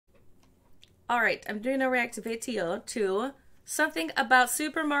Alright, I'm doing a reactivate to something about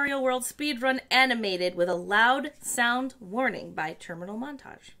Super Mario World Speedrun animated with a loud sound warning by Terminal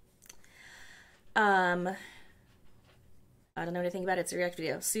Montage. I don't know anything about it. It's a react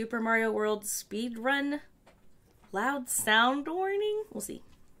video. Super Mario World Speedrun loud sound warning? We'll see.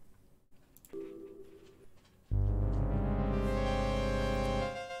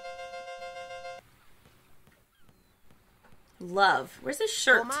 Love. Where's his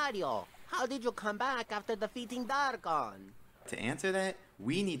shirt? Oh, Mario, how did you come back after defeating Dargon? To answer that,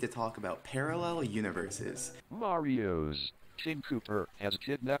 we need to talk about parallel universes. Mario's King Cooper has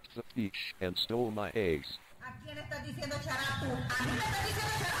kidnapped the Peach and stole my eggs.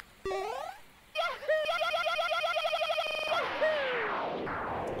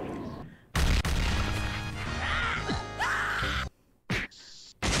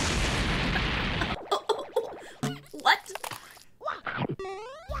 What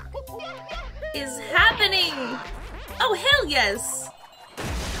is happening? Oh, hell yes!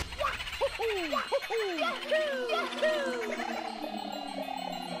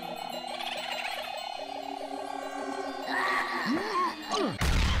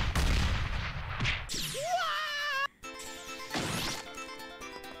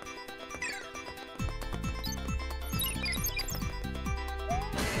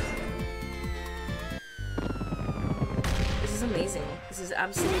 This is amazing. This is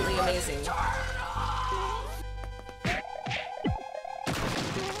absolutely amazing.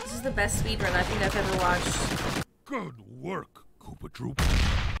 This is the best speedrun I think I've ever watched. Good work, Koopa Troop.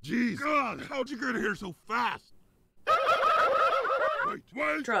 Jeez, God, how'd you get here so fast?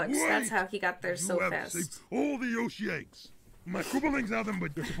 Wait, Drugs, wait. that's how he got there so You have fast. saved all the Yoshi eggs. My Koopalings have them,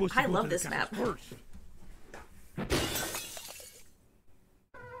 but they're supposed to I go love to the this map. castle first.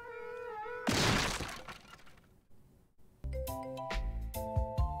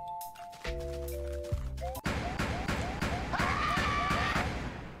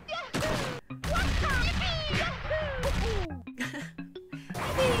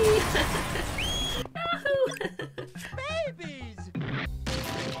 Babies!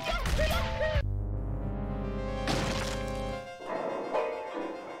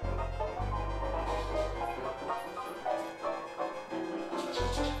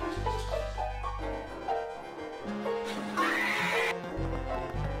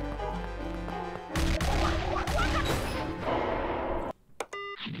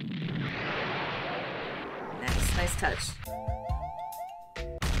 Nice touch.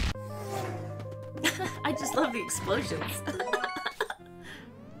 I just love the explosions.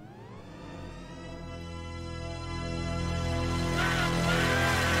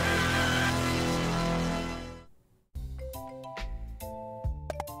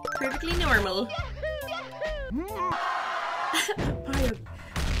 Perfectly normal. Mario,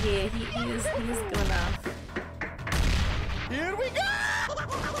 yeah, he is going off. Here we go!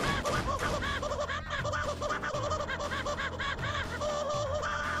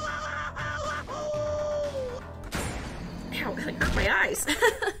 Ow, that hurt my eyes.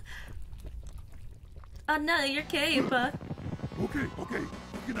 Oh no, your cape. Okay,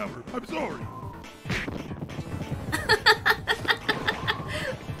 get over. I'm sorry.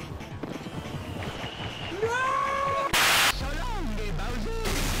 So long, Bowser.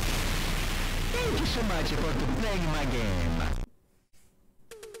 Thank you so much for playing my game.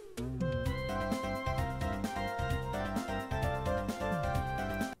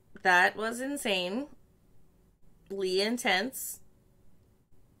 That was insane. Intense.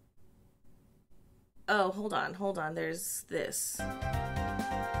 Oh, hold on. There's this. I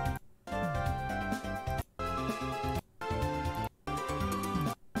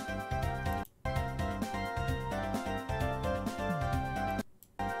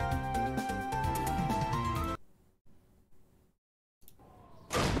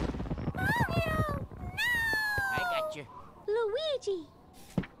got you. Luigi!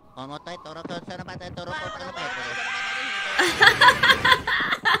 Okay.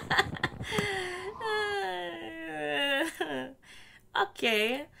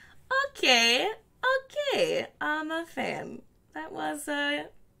 I'm a fan. That was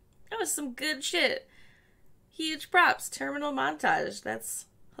some good shit. Huge props. Terminal Montage. That's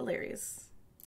hilarious.